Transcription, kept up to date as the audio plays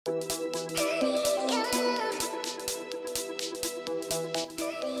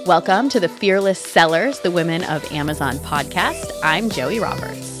Welcome to the Fearless Sellers, the Women of Amazon podcast. I'm Joey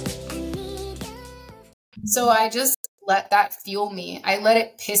Roberts. So I just let that fuel me. I let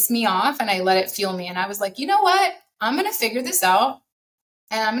it piss me off and I let it fuel me. And I was like, you know what? I'm going to figure this out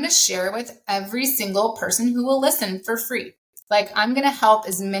and I'm going to share it with every single person who will listen for free. Like, I'm going to help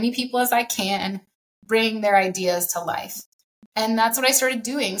as many people as I can bring their ideas to life. And that's what I started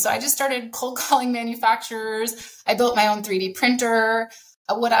doing. So I just started cold calling manufacturers. I built my own 3D printer,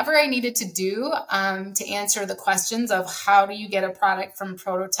 whatever I needed to do to answer the questions of how do you get a product from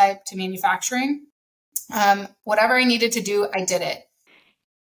prototype to manufacturing. Whatever I needed to do, I did it.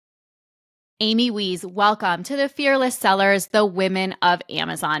 Amy Wees, welcome to the Fearless Sellers, the Women of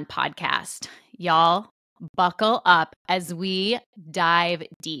Amazon podcast. Y'all, buckle up as we dive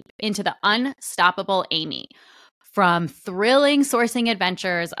deep into the unstoppable Amy. From thrilling sourcing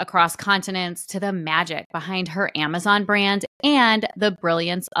adventures across continents to the magic behind her Amazon brand and the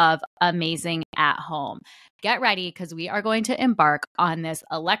brilliance of amazing at home. Get ready because we are going to embark on this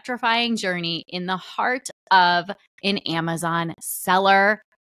electrifying journey in the heart of an Amazon seller.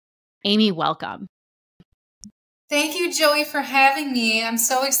 Amy, welcome. Thank you, Joey, for having me. I'm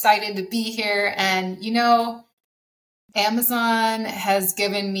so excited to be here. And, you know, Amazon has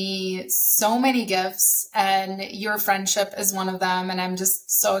given me so many gifts, and your friendship is one of them. And I'm just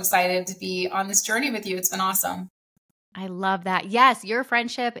so excited to be on this journey with you. It's been awesome. I love that. Yes, your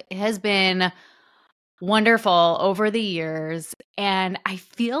friendship has been wonderful over the years. And I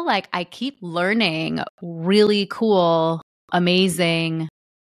feel like I keep learning really cool, amazing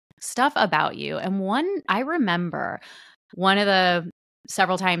stuff about you. And I remember one of the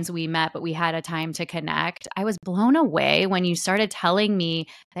several times we met, but we had a time to connect. I was blown away when you started telling me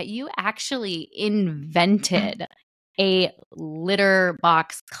that you actually invented a litter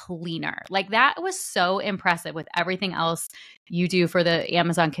box cleaner. Like, that was so impressive with everything else you do for the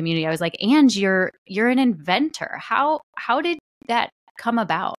Amazon community. I was like, and you're an inventor. How did that come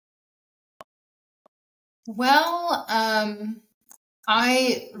about? Well,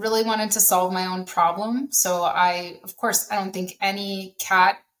 I really wanted to solve my own problem. So I don't think any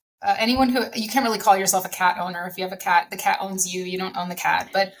cat, anyone who, you can't really call yourself a cat owner. If you have a cat, the cat owns you, you don't own the cat.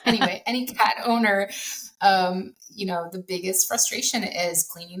 But anyway, any cat owner, the biggest frustration is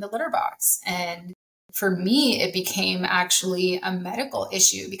cleaning the litter box. And for me, it became actually a medical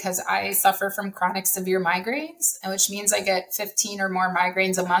issue because I suffer from chronic severe migraines, which means I get 15 or more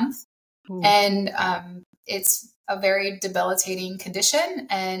migraines a month. Ooh. And it's a very debilitating condition.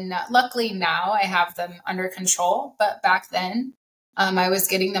 And luckily now I have them under control. But back then, I was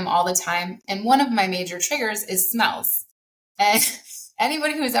getting them all the time. And one of my major triggers is smells. And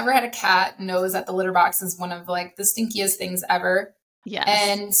anybody who's ever had a cat knows that the litter box is one of like the stinkiest things ever. Yes.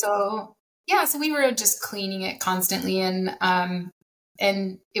 And so we were just cleaning it constantly and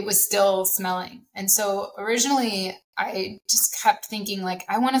it was still smelling. And so originally I just kept thinking like,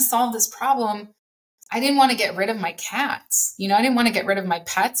 I want to solve this problem. I didn't want to get rid of my cats. I didn't want to get rid of my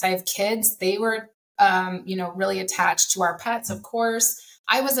pets. I have kids. They were, really attached to our pets. Of course,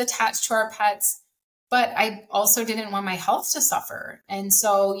 I was attached to our pets, but I also didn't want my health to suffer. And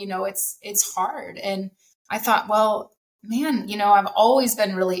so, it's hard. And I thought, well, man, I've always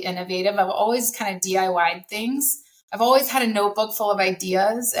been really innovative. I've always kind of DIY'd things. I've always had a notebook full of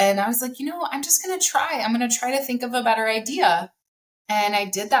ideas. And I was like, I'm just going to try. I'm going to try to think of a better idea. And I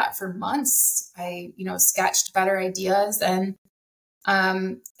did that for months. I, sketched better ideas. And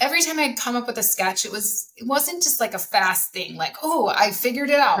every time I'd come up with a sketch, it wasn't just like a fast thing. Like, oh, I figured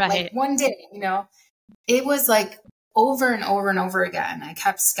it out. Right. Like one day, it was like over and over and over again. I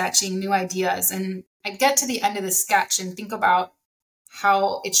kept sketching new ideas and I'd get to the end of the sketch and think about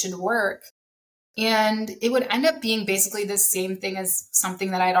how it should work. And it would end up being basically the same thing as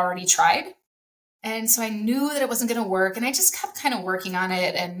something that I'd already tried. And so I knew that it wasn't going to work. And I just kept kind of working on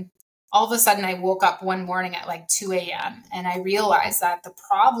it. And all of a sudden I woke up one morning at like 2 a.m. and I realized that the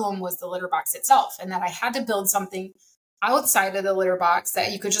problem was the litter box itself and that I had to build something outside of the litter box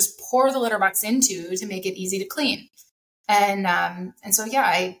that you could just pour the litter box into to make it easy to clean. And so,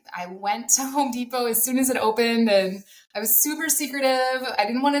 I went to Home Depot as soon as it opened and I was super secretive. I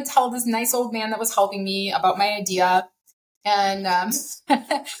didn't want to tell this nice old man that was helping me about my idea. And,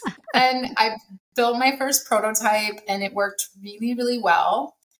 and I built my first prototype and it worked really, really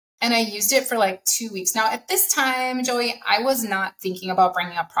well. And I used it for like 2 weeks. Now, at this time, Joey, I was not thinking about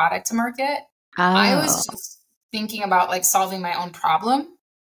bringing a product to market. Oh. I was just thinking about like solving my own problem.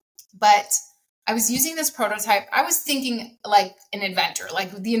 But I was using this prototype. I was thinking like an inventor,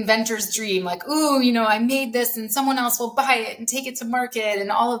 like the inventor's dream, like, ooh, I made this and someone else will buy it and take it to market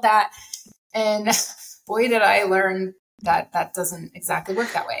and all of that. And boy, did I learn that doesn't exactly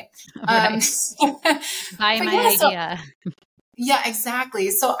work that way. Right. Buy my idea. Yeah, exactly.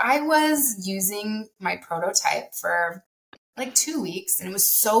 So I was using my prototype for like 2 weeks, and it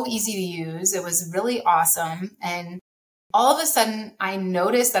was so easy to use. It was really awesome. And all of a sudden I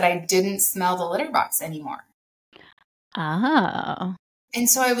noticed that I didn't smell the litter box anymore. Oh. And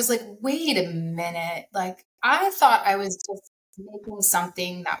so I was like, wait a minute. Like, I thought I was just making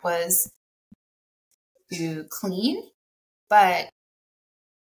something that was to clean, but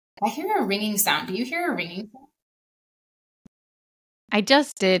I hear a ringing sound. Do you hear a ringing sound? I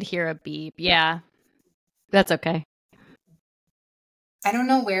just did hear a beep. Yeah. That's okay. I don't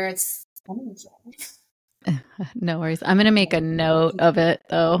know where it's coming from. No worries. I'm going to make a note of it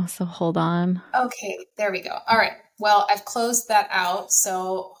though. So hold on. Okay, there we go. All right. Well, I've closed that out.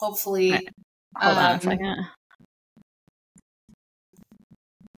 So hopefully, Right. Hold on a second.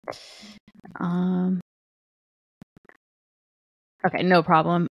 Okay, no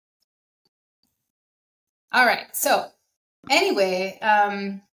problem. All right. So anyway,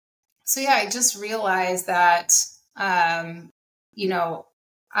 so yeah, I just realized that, you know,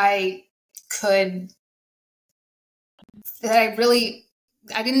 I could, that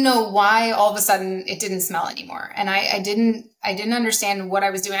I didn't know why all of a sudden it didn't smell anymore. And I didn't understand what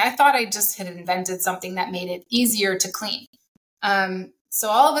I was doing. I thought I just had invented something that made it easier to clean. So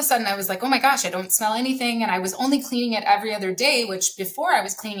all of a sudden I was like, oh my gosh, I don't smell anything. And I was only cleaning it every other day, which before I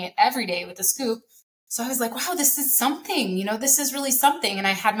was cleaning it every day with a scoop. So I was like, wow, this is something, this is really something. And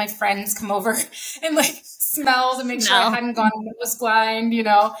I had my friends come over and like smell to make sure I hadn't gone nose blind,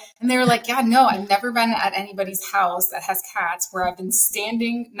 and they were like, yeah, no, I've never been at anybody's house that has cats where I've been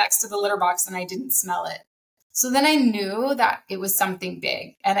standing next to the litter box and I didn't smell it. So then I knew that it was something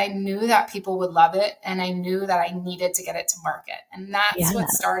big, and I knew that people would love it, and I knew that I needed to get it to market. And that's what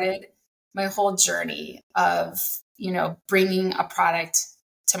started my whole journey of, bringing a product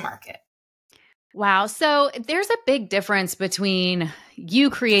to market. Wow. So there's a big difference between you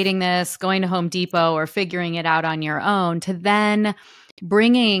creating this, going to Home Depot or figuring it out on your own, to then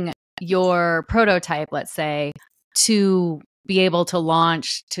bringing your prototype, let's say, to be able to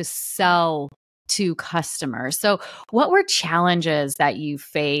launch, to sell to customers. So what were challenges that you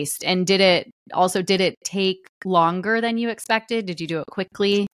faced? And did it take longer than you expected? Did you do it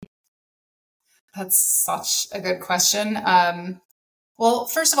quickly? That's such a good question. Well,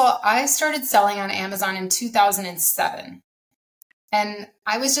 first of all, I started selling on Amazon in 2007. And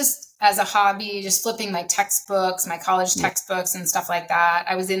I was just, as a hobby, just flipping my textbooks, my college textbooks and stuff like that.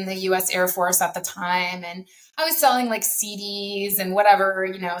 I was in the US Air Force at the time, and I was selling like CDs and whatever,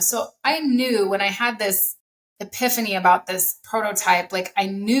 So I knew when I had this epiphany about this prototype, like I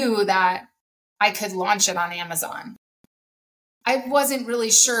knew that I could launch it on Amazon. I wasn't really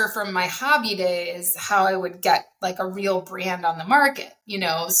sure from my hobby days how I would get like a real brand on the market,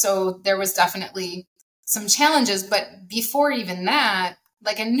 So there was definitely some challenges, but before even that,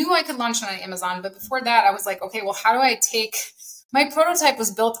 like I knew I could launch it on Amazon, but before that I was like, okay, well, how do I take, my prototype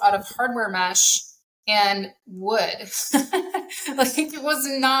was built out of hardware mesh and wood. Like it was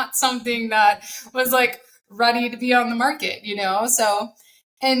not something that was like ready to be on the market, So,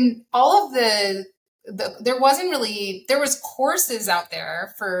 and all of there was courses out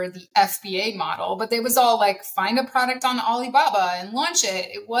there for the FBA model, but it was all like find a product on Alibaba and launch it.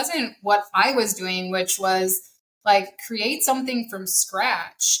 It wasn't what I was doing, which was like create something from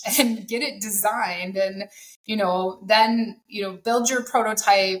scratch and get it designed and, then, build your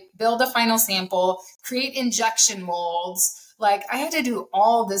prototype, build a final sample, create injection molds. Like I had to do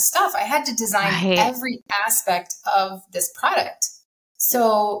all this stuff. I had to design every aspect of this product.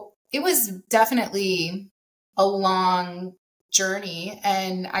 So it was definitely a long journey.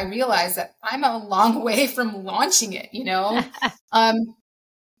 And I realized that I'm a long way from launching it, and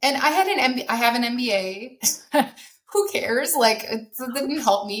I have an MBA. Who cares? Like it didn't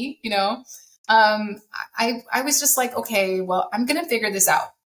help me, I was just like, okay, well, I'm going to figure this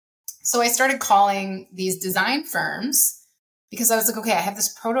out. So I started calling these design firms because I was like, okay, I have this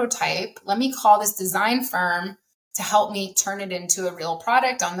prototype. Let me call this design firm to help me turn it into a real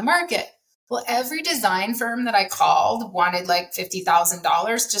product on the market. Well, every design firm that I called wanted like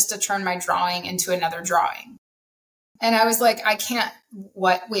 $50,000 just to turn my drawing into another drawing. And I was like, I can't,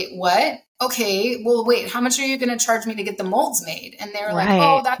 what? Okay, well, wait, how much are you going to charge me to get the molds made? And they were like,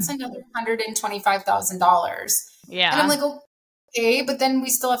 oh, that's another $125,000. Yeah. And I'm like, okay, but then we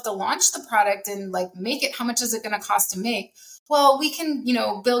still have to launch the product and like make it. How much is it going to cost to make? Well, we can,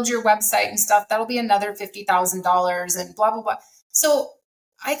 build your website and stuff. That'll be another $50,000 and blah, blah, blah. So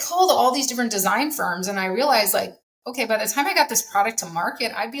I called all these different design firms and I realized like, okay, by the time I got this product to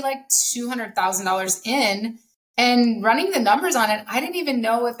market, I'd be like $200,000 in And running the numbers on it, I didn't even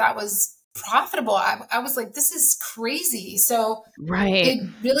know if that was profitable. I was like, this is crazy. So Right. it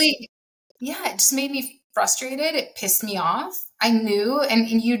really, yeah, it just made me frustrated. It pissed me off. I knew, and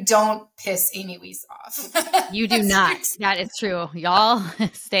you don't piss Amy Weiss off. You do not. That is true. Y'all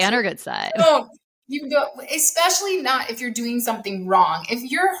stay on her good side. No, you don't, especially not if you're doing something wrong. If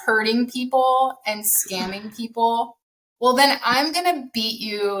you're hurting people and scamming people, well, then I'm going to beat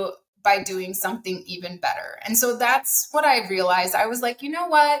you by doing something even better. And so that's what I realized. I was like, you know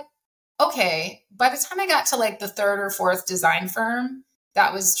what? Okay. By the time I got to like the third or fourth design firm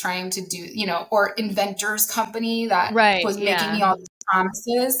that was trying to do, or inventors company that Right. was making Yeah. me all these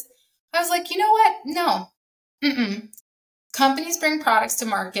promises, I was like, you know what? No. Mm-mm. Companies bring products to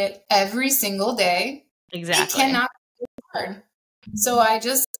market every single day. Exactly. It cannot be hard. So I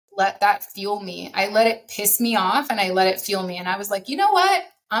just let that fuel me. I let it piss me off and I let it fuel me. And I was like, you know what?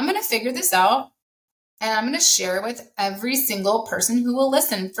 I'm going to figure this out and I'm going to share it with every single person who will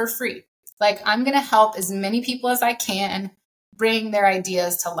listen for free. Like, I'm going to help as many people as I can bring their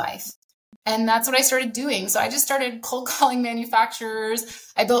ideas to life. And that's what I started doing. So I just started cold calling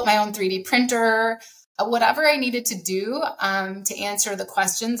manufacturers. I built my own 3D printer, whatever I needed to do to answer the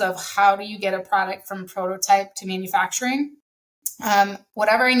questions of how do you get a product from prototype to manufacturing.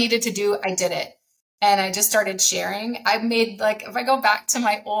 Whatever I needed to do, I did it. And I just started sharing. I made, like, if I go back to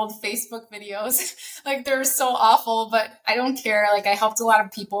my old Facebook videos, like, they're so awful, but I don't care. Like, I helped a lot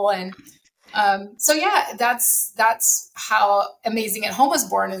of people. And so yeah, that's how Amazing at Home was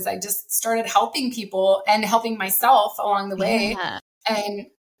born. Is I just started helping people and helping myself along the way. Yeah. And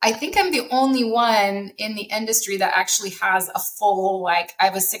I think I'm the only one in the industry that actually has a full, like, I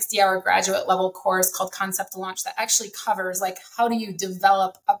have a 60-hour graduate level course called Concept to Launch that actually covers, like, how do you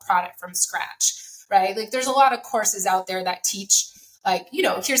develop a product from scratch, right? Like, there's a lot of courses out there that teach, like,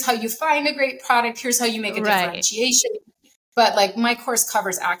 here's how you find a great product. Here's how you make a differentiation. But like, my course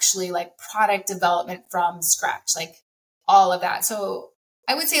covers actually like product development from scratch, like all of that. So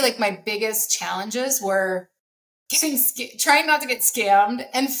I would say like my biggest challenges were trying not to get scammed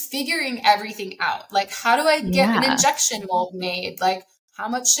and figuring everything out. Like, how do I get an injection mold made? Like, how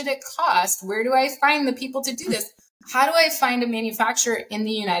much should it cost? Where do I find the people to do this? How do I find a manufacturer in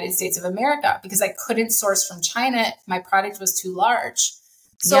the United States of America? Because I couldn't source from China. My product was too large.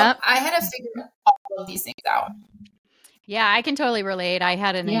 So I had to figure all of these things out. Yeah, I can totally relate. I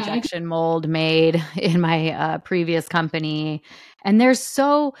had an injection mold made in my previous company. And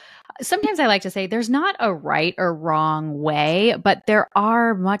sometimes I like to say there's not a right or wrong way, but there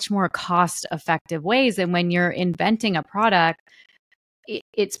are much more cost effective ways. And when you're inventing a product,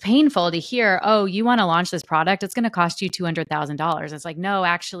 it's painful to hear, oh, you want to launch this product, it's going to cost you $200,000. It's like, no,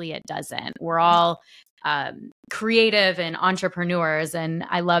 actually it doesn't. We're all creative and entrepreneurs. And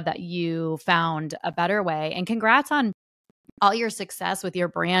I love that you found a better way. And congrats on all your success with your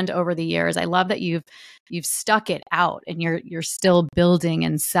brand over the years. I love that you've stuck it out and you're still building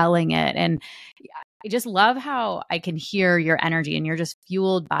and selling it. And I just love how I can hear your energy and you're just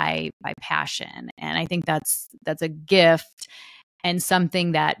fueled by passion. And I think that's a gift and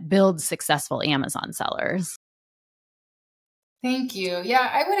something that builds successful Amazon sellers. Thank you. Yeah,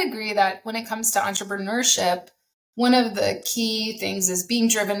 I would agree that when it comes to entrepreneurship, one of the key things is being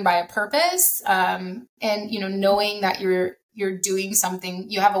driven by a purpose, and knowing that you're doing something,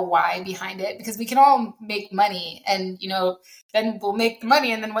 you have a why behind it, because we can all make money and, then we'll make the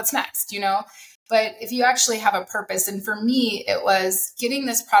money and then what's next, But if you actually have a purpose, and for me, it was getting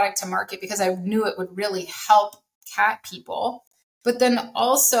this product to market because I knew it would really help cat people, but then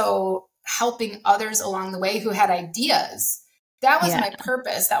also helping others along the way who had ideas. That was my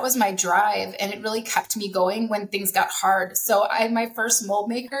purpose. That was my drive. And it really kept me going when things got hard. So my first mold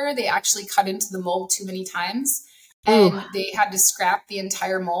maker, they actually cut into the mold too many times. And they had to scrap the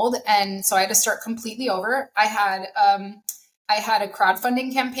entire mold. And so I had to start completely over. I had a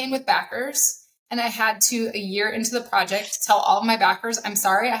crowdfunding campaign with backers, and I had to, a year into the project, tell all of my backers, I'm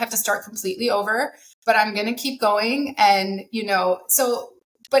sorry, I have to start completely over, but I'm going to keep going. And,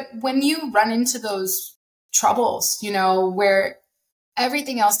 but when you run into those troubles, where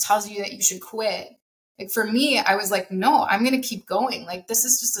everything else tells you that you should quit, like for me, I was like, no, I'm going to keep going. Like, this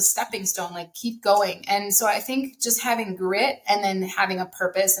is just a stepping stone, like keep going. And so I think just having grit and then having a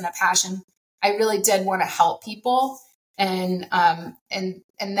purpose and a passion, I really did want to help people. And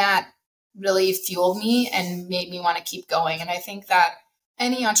that really fueled me and made me want to keep going. And I think that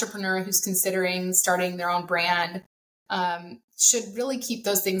any entrepreneur who's considering starting their own brand should really keep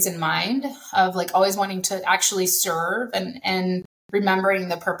those things in mind, of like always wanting to actually serve and remembering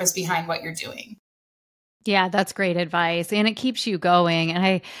the purpose behind what you're doing. Yeah, that's great advice. And it keeps you going.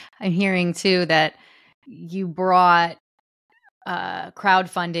 And I'm hearing too that you brought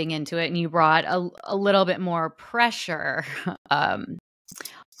crowdfunding into it, and you brought a little bit more pressure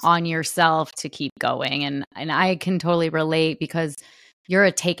on yourself to keep going. And I can totally relate because you're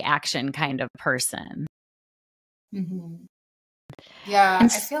a take action kind of person. Mm-hmm. Yeah, I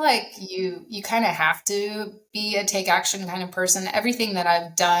feel like you kind of have to be a take action kind of person. Everything that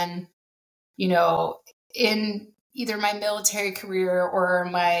I've done, in either my military career or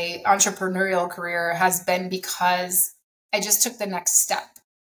my entrepreneurial career has been because I just took the next step.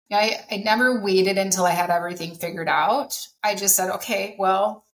 I never waited until I had everything figured out. I just said, okay,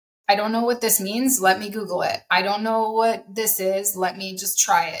 well, I don't know what this means. Let me Google it. I don't know what this is. Let me just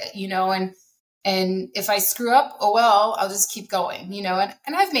try it, and if I screw up, oh, well, I'll just keep going,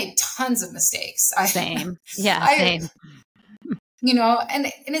 and I've made tons of mistakes. Same. Yeah, same.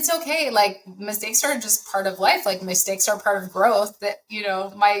 And it's okay. Like mistakes are just part of life. Like mistakes are part of growth. That,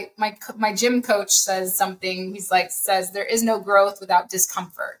 my gym coach says something, says there is no growth without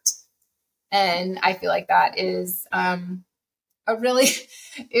discomfort. And I feel like that is, I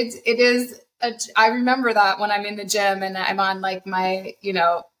remember that when I'm in the gym and I'm on like my,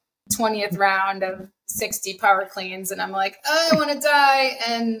 20th round of 60 power cleans. And I'm like, oh, I want to die.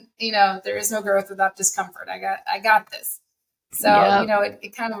 And, there is no growth without discomfort. I got this. So, yep.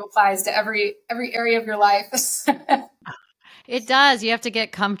 It kind of applies to every area of your life. It does. You have to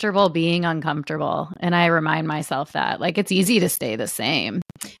get comfortable being uncomfortable. And I remind myself that like, it's easy to stay the same.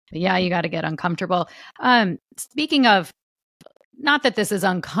 But yeah, you got to get uncomfortable. Speaking of, not that this is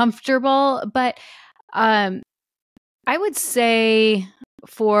uncomfortable, but I would say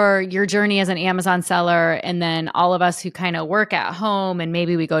for your journey as an Amazon seller, and then all of us who kind of work at home and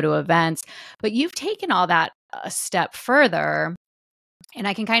maybe we go to events, but you've taken all that a step further. And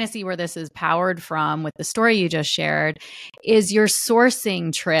I can kind of see where this is powered from with the story you just shared, is your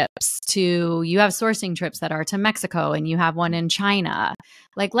sourcing trips you have sourcing trips that are to Mexico and you have one in China.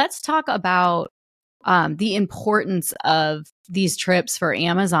 Like, let's talk about the importance of these trips for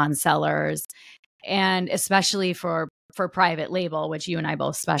Amazon sellers, and especially for private label, which you and I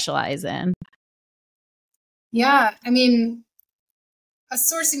both specialize in. Yeah. I mean, a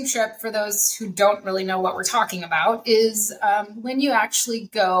sourcing trip, for those who don't really know what we're talking about, is when you actually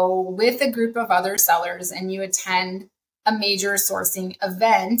go with a group of other sellers and you attend a major sourcing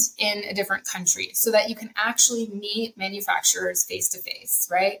event in a different country so that you can actually meet manufacturers face to face,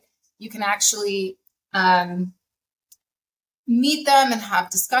 right? You can actually meet them and have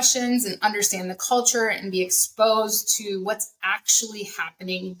discussions and understand the culture and be exposed to what's actually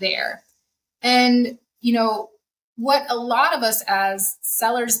happening there. And, what a lot of us as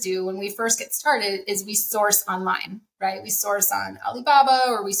sellers do when we first get started is we source online, right? We source on Alibaba,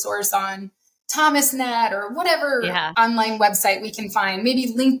 or we source on Thomasnet, or whatever online website we can find,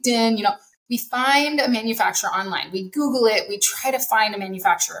 maybe LinkedIn. We find a manufacturer online. We Google it. We try to find a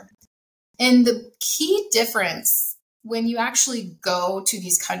manufacturer. And the key difference when you actually go to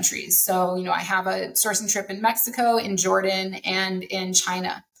these countries, so, I have a sourcing trip in Mexico, in Jordan, and in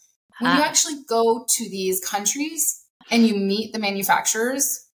China. When you actually go to these countries and you meet the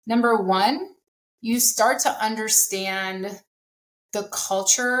manufacturers, number one, you start to understand the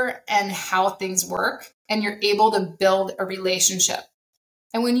culture and how things work, and you're able to build a relationship.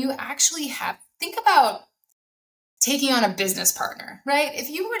 And when you actually think about taking on a business partner, right? If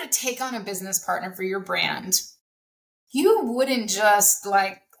you were to take on a business partner for your brand, you wouldn't just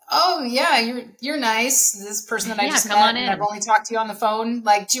like, oh yeah, you're nice. This person that I just met and I've only talked to you on the phone.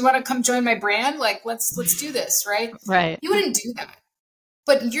 Like, do you want to come join my brand? Like, let's do this, right? Right. You wouldn't do that.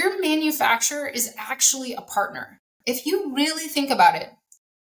 But your manufacturer is actually a partner. If you really think about it,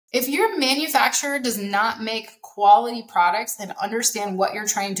 if your manufacturer does not make quality products and understand what you're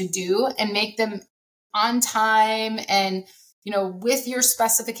trying to do and make them on time and, with your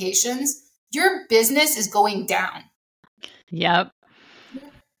specifications, your business is going down. Yep.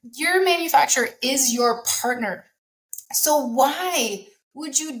 Your manufacturer is your partner. So why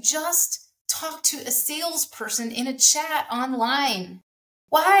would you just talk to a salesperson in a chat online?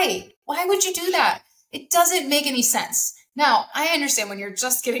 Why? Why would you do that? It doesn't make any sense. Now, I understand when you're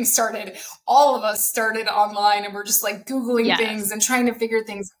just getting started, all of us started online and we're just like Googling things and trying to figure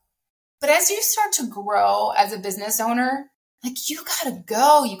things out. But as you start to grow as a business owner, like, you gotta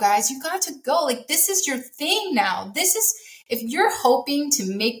go, you guys. You got to go. Like, this is your thing now. If you're hoping to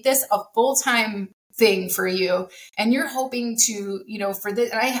make this a full-time thing for you, and you're hoping to, for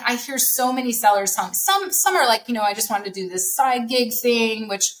this, and I hear so many sellers telling, some are like, I just wanted to do this side gig thing,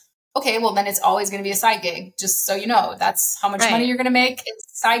 which, okay, well then it's always going to be a side gig. Just so you know, that's how much money you're going to make.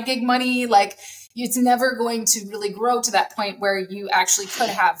 It's side gig money. Like, it's never going to really grow to that point where you actually could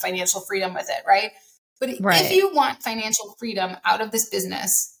have financial freedom with it. Right. But if you want financial freedom out of this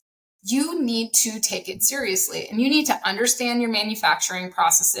business, you need to take it seriously, and you need to understand your manufacturing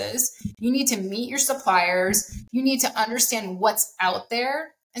processes. You need to meet your suppliers. You need to understand what's out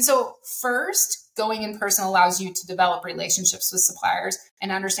there. And so first, going in person allows you to develop relationships with suppliers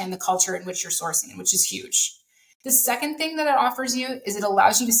and understand the culture in which you're sourcing, which is huge. The second thing that it offers you is it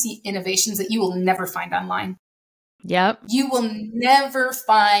allows you to see innovations that you will never find online. Yep. You will never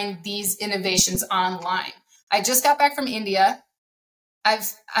find these innovations online. I just got back from India.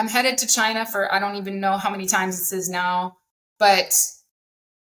 I'm headed to China for, I don't even know how many times this is now, but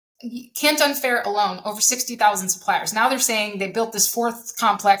Canton Fair alone, over 60,000 suppliers. Now they're saying they built this fourth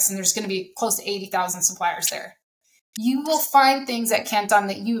complex and there's going to be close to 80,000 suppliers there. You will find things at Canton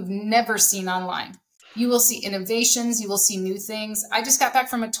that you've never seen online. You will see innovations. You will see new things. I just got back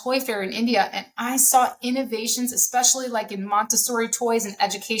from a toy fair in India and I saw innovations, especially like in Montessori toys and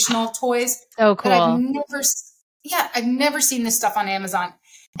educational toys. So cool. That I've never seen this stuff on Amazon.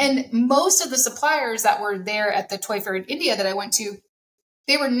 And most of the suppliers that were there at the toy fair in India that I went to,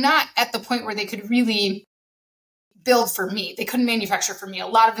 they were not at the point where they could really build for me. They couldn't manufacture for me. A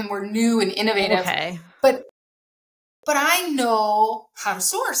lot of them were new and innovative. Okay. But I know how to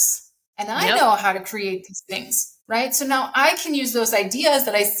source. And I know how to create these things, right? So now I can use those ideas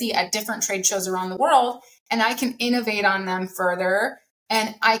that I see at different trade shows around the world, and I can innovate on them further,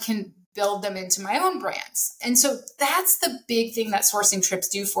 and I can build them into my own brands. And so that's the big thing that sourcing trips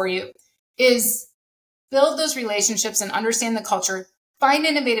do for you, is build those relationships and understand the culture, find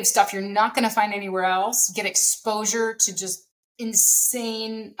innovative stuff you're not going to find anywhere else, get exposure to just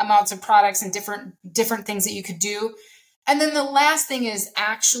insane amounts of products and different things that you could do. And then the last thing is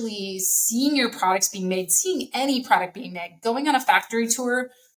actually seeing your products being made, seeing any product being made, going on a factory tour.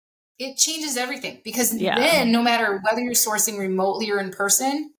 It changes everything, because then no matter whether you're sourcing remotely or in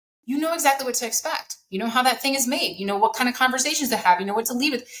person, you know exactly what to expect. You know how that thing is made. You know what kind of conversations to have. You know what to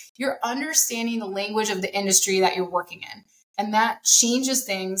lead with. You're understanding the language of the industry that you're working in. And that changes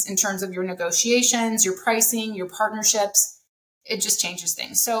things in terms of your negotiations, your pricing, your partnerships. It just changes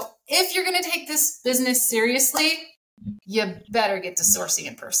things. So if you're going to take this business seriously, you better get to sourcing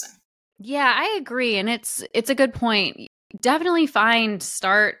in person. Yeah, I agree. And it's a good point. Definitely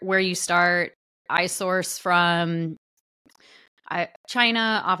start where you start. I source from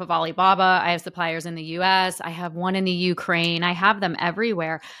China off of Alibaba. I have suppliers in the US. I have one in the Ukraine. I have them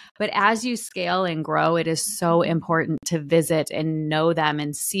everywhere. But as you scale and grow, it is so important to visit and know them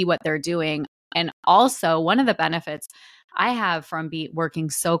and see what they're doing. And also, one of the benefits I have from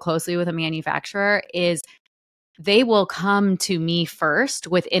working so closely with a manufacturer is they will come to me first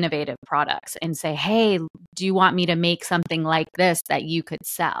with innovative products and say, hey, do you want me to make something like this that you could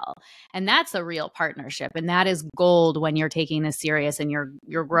sell? And that's a real partnership. And that is gold when you're taking this serious and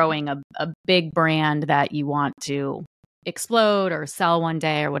you're growing a big brand that you want to explode or sell one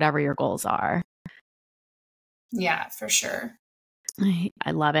day or whatever your goals are. Yeah, for sure.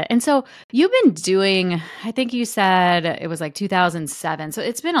 I love it. And so you've been doing, I think you said it was like 2007. So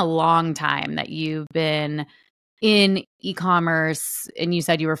it's been a long time that you've been in e-commerce, and you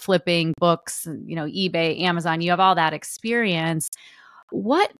said you were flipping books, eBay, Amazon, you have all that experience.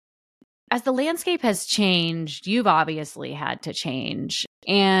 As the landscape has changed, you've obviously had to change.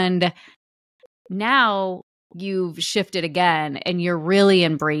 And now you've shifted again and you're really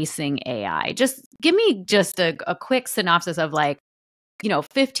embracing AI. Just give me just a quick synopsis of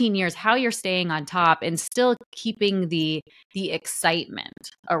 15 years, how you're staying on top and still keeping the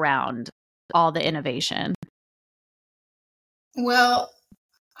excitement around all the innovation. Well,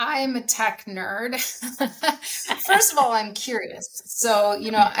 I'm a tech nerd. First of all, I'm curious. So,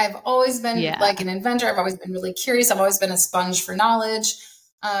 I've always been like an inventor. I've always been really curious. I've always been a sponge for knowledge.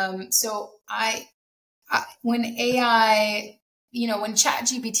 So when AI, when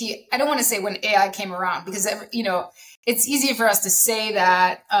ChatGPT, I don't want to say when AI came around, because, it's easy for us to say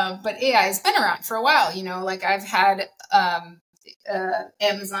that, but AI has been around for a while. I've had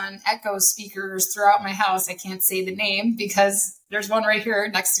Amazon Echo speakers throughout my house. I can't say the name because there's one right here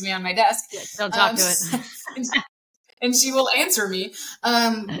next to me on my desk. Yeah, don't talk to it. And she will answer me.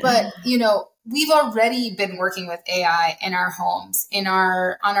 But we've already been working with AI in our homes, on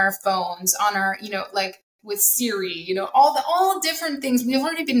our phones, on our, with Siri, all different things. We've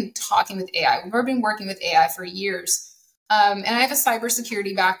already been talking with AI. We've already been working with AI for years. And I have a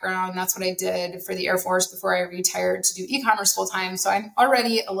cybersecurity background. That's what I did for the Air Force before I retired to do e-commerce full time. So I'm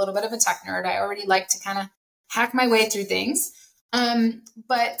already a little bit of a tech nerd. I already like to kind of hack my way through things.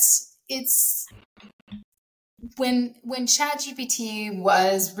 But it's when ChatGPT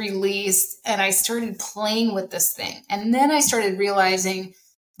was released and I started playing with this thing, and then I started realizing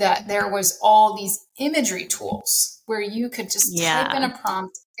that there was all these imagery tools where you could just type in a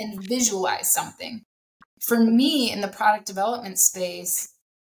prompt and visualize something. For me, in the product development space,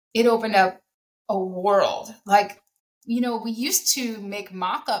 it opened up a world. Like, we used to make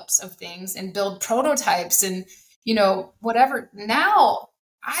mock-ups of things and build prototypes and, whatever. Now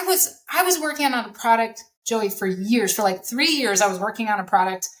I was working on a product, Joey, for years. For like 3 years, I was working on a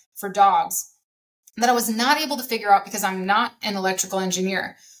product for dogs that I was not able to figure out because I'm not an electrical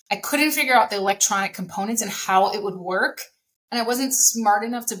engineer. I couldn't figure out the electronic components and how it would work. And I wasn't smart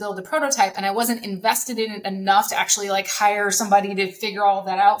enough to build a prototype, and I wasn't invested in it enough to actually like hire somebody to figure all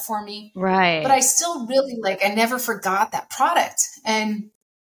that out for me. Right. But I still really I never forgot that product. And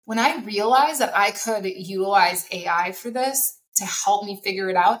when I realized that I could utilize AI for this to help me figure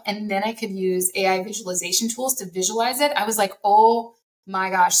it out, and then I could use AI visualization tools to visualize it, I was like, oh my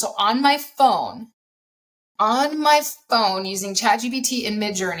gosh. So on my phone using ChatGPT and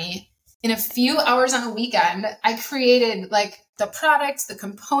Midjourney, in a few hours on a weekend, I created like the product, the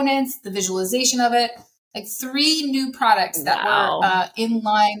components, the visualization of it, like 3 new products that were in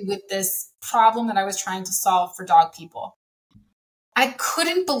line with this problem that I was trying to solve for dog people. I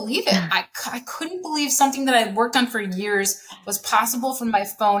couldn't believe it. I couldn't believe something that I'd worked on for years was possible from my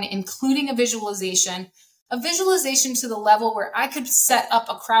phone, including a visualization to the level where I could set up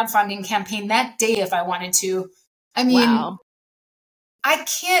a crowdfunding campaign that day if I wanted to. I mean, wow. I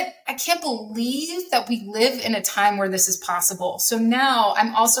can't believe that we live in a time where this is possible. So now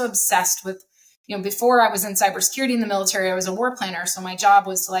I'm also obsessed with, before I was in cybersecurity in the military, I was a war planner. So my job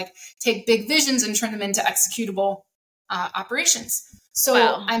was to take big visions and turn them into executable operations. So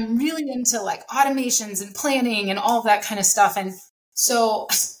wow. I'm really into automations and planning and all that kind of stuff. And so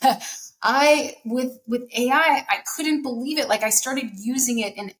with AI, I couldn't believe it. I started using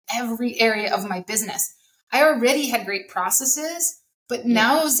it in every area of my business. I already had great processes, but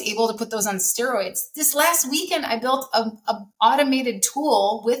now I was able to put those on steroids. This last weekend, I built a automated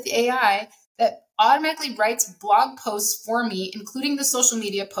tool with AI that automatically writes blog posts for me, including the social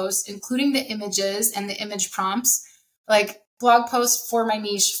media posts, including the images and the image prompts, like blog posts for my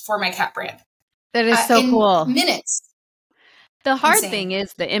niche, for my cat brand. That is so cool. Minutes. The hard thing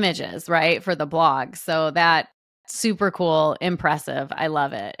is the images, right? For the blog. So that super cool, impressive. I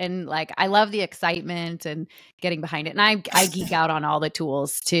love it. And I love the excitement and getting behind it. And I geek out on all the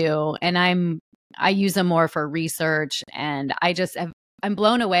tools too. And I use them more for research. And I'm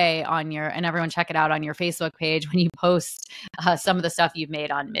blown away and everyone check it out on your Facebook page when you post some of the stuff you've made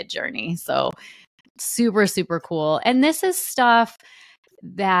on Midjourney. So super, super cool. And this is stuff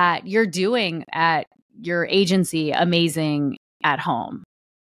that you're doing at your agency, Amazing at Home.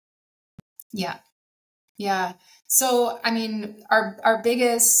 Yeah. Yeah. So, I mean, our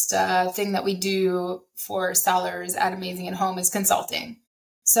biggest thing that we do for sellers at Amazing at Home is consulting.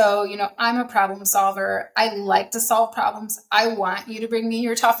 So, I'm a problem solver. I like to solve problems. I want you to bring me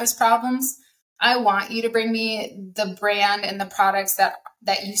your toughest problems. I want you to bring me the brand and the products that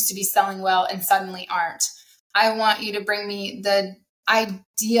used to be selling well and suddenly aren't. I want you to bring me the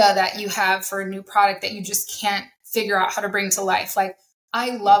idea that you have for a new product that you just can't figure out how to bring to life.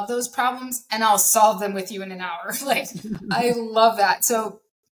 I love those problems and I'll solve them with you in an hour. I love that. So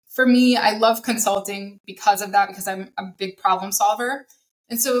for me, I love consulting because of that, because I'm a big problem solver.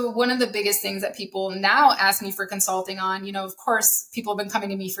 And so one of the biggest things that people now ask me for consulting on, of course, people have been coming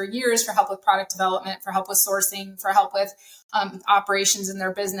to me for years for help with product development, for help with sourcing, for help with operations in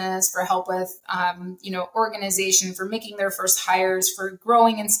their business, for help with, organization, for making their first hires, for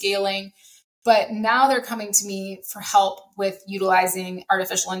growing and scaling. But now they're coming to me for help with utilizing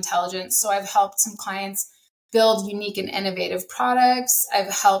artificial intelligence. So I've helped some clients build unique and innovative products.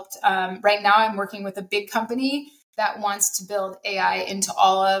 I've helped, right now I'm working with a big company that wants to build AI into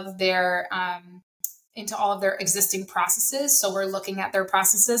all of their existing processes. So we're looking at their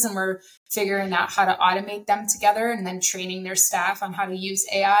processes and we're figuring out how to automate them together and then training their staff on how to use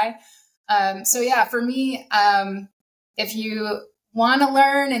AI. For me, if you want to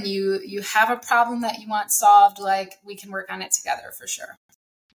learn and you have a problem that you want solved, we can work on it together for sure.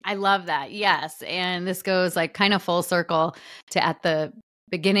 I love that. Yes. And this goes kind of full circle to at the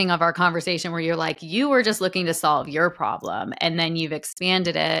beginning of our conversation where you're you were just looking to solve your problem and then you've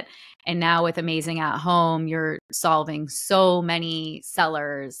expanded it. And now with Amazing at Home, you're solving so many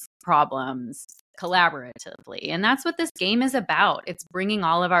sellers' problems collaboratively. And that's what this game is about. It's bringing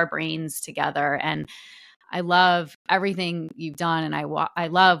all of our brains together. And I love everything you've done. And I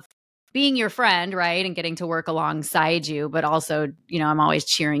love being your friend, right? And getting to work alongside you, but also, I'm always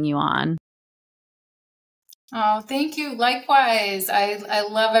cheering you on. Oh, thank you. Likewise. I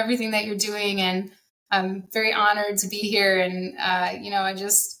love everything that you're doing. And I'm very honored to be here. And, I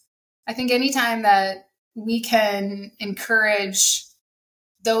think anytime that we can encourage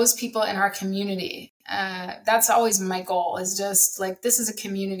those people in our community, that's always my goal, is just like, this is a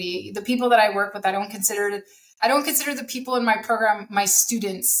community. The people that I work with, I don't consider the people in my program my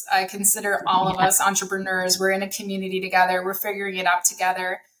students. I consider all of us entrepreneurs. We're in a community together. We're figuring it out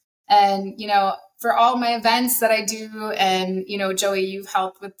together. And, for all my events that I do, and, Joey, you've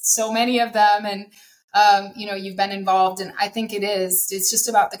helped with so many of them, and, you've been involved. And I think it's just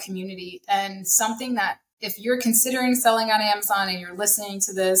about the community, and something that, if you're considering selling on Amazon and you're listening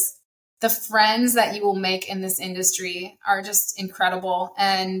to this, the friends that you will make in this industry are just incredible.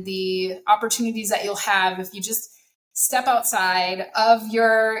 And the opportunities that you'll have if you just step outside of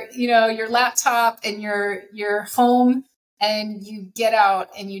your laptop and your home, and you get out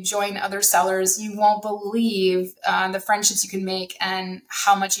and you join other sellers, you won't believe the friendships you can make and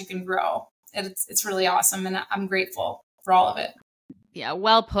how much you can grow. It's really awesome. And I'm grateful for all of it. Yeah,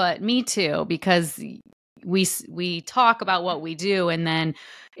 well put. Me too, because we talk about what we do, and then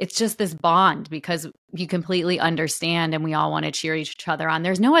it's just this bond because you completely understand, and we all want to cheer each other on.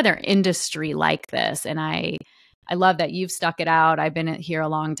 There's no other industry like this, and I love that you've stuck it out. I've been here a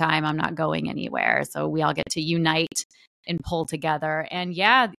long time. I'm not going anywhere, so we all get to unite and pull together. And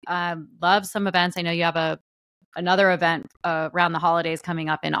love some events. I know you have another event around the holidays coming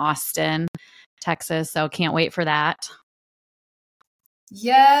up in Austin, Texas, so can't wait for that.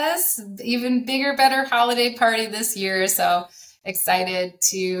 Yes, even bigger, better holiday party this year. So excited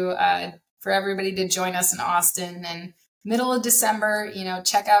for everybody to join us in Austin. And middle of December,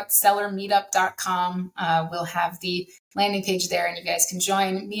 check out sellermeetup.com. We'll have the landing page there, and you guys can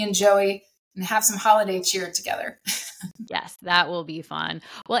join me and Joey and have some holiday cheer together. Yes, that will be fun.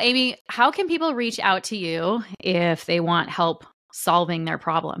 Well, Amy, how can people reach out to you if they want help solving their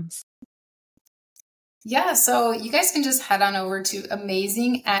problems? Yeah, so you guys can just head on over to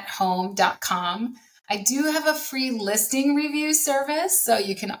amazingathome.com. I do have a free listing review service, so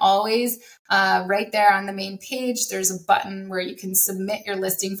you can always, right there on the main page, there's a button where you can submit your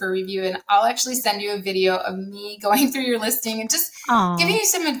listing for review, and I'll actually send you a video of me going through your listing and just giving you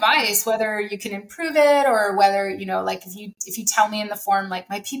some advice, whether you can improve it, or whether, like if you tell me in the form, like,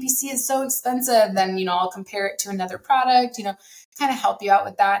 my PPC is so expensive, then, I'll compare it to another product, kind of help you out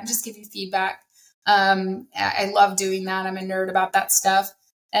with that and just give you feedback. I love doing that. I'm a nerd about that stuff.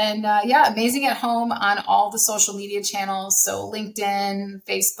 And Amazing at Home on all the social media channels. So LinkedIn,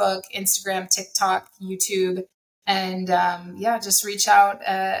 Facebook, Instagram, TikTok, YouTube. And just reach out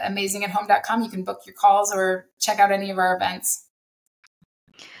amazingathome.com. You can book your calls or check out any of our events.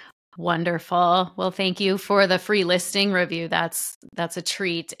 Wonderful. Well, thank you for the free listing review. That's a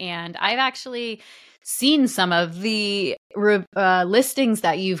treat. And I've actually seen some of the listings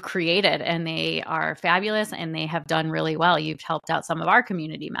that you've created, and they are fabulous, and they have done really well. You've helped out some of our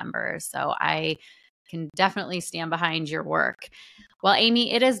community members, so I can definitely stand behind your work. Well,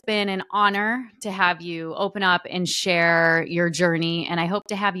 Amy, it has been an honor to have you open up and share your journey, and I hope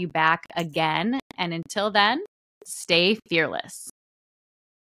to have you back again. And until then, stay fearless.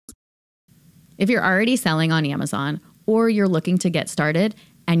 If you're already selling on Amazon, or you're looking to get started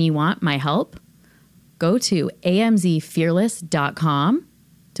and you want my help, go to amzfearless.com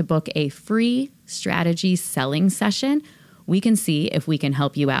to book a free strategy selling session. We can see if we can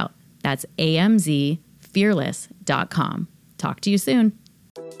help you out. That's amzfearless.com. Talk to you soon.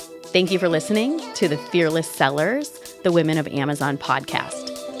 Thank you for listening to the Fearless Sellers, the Women of Amazon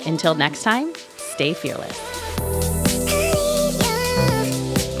podcast. Until next time, stay fearless.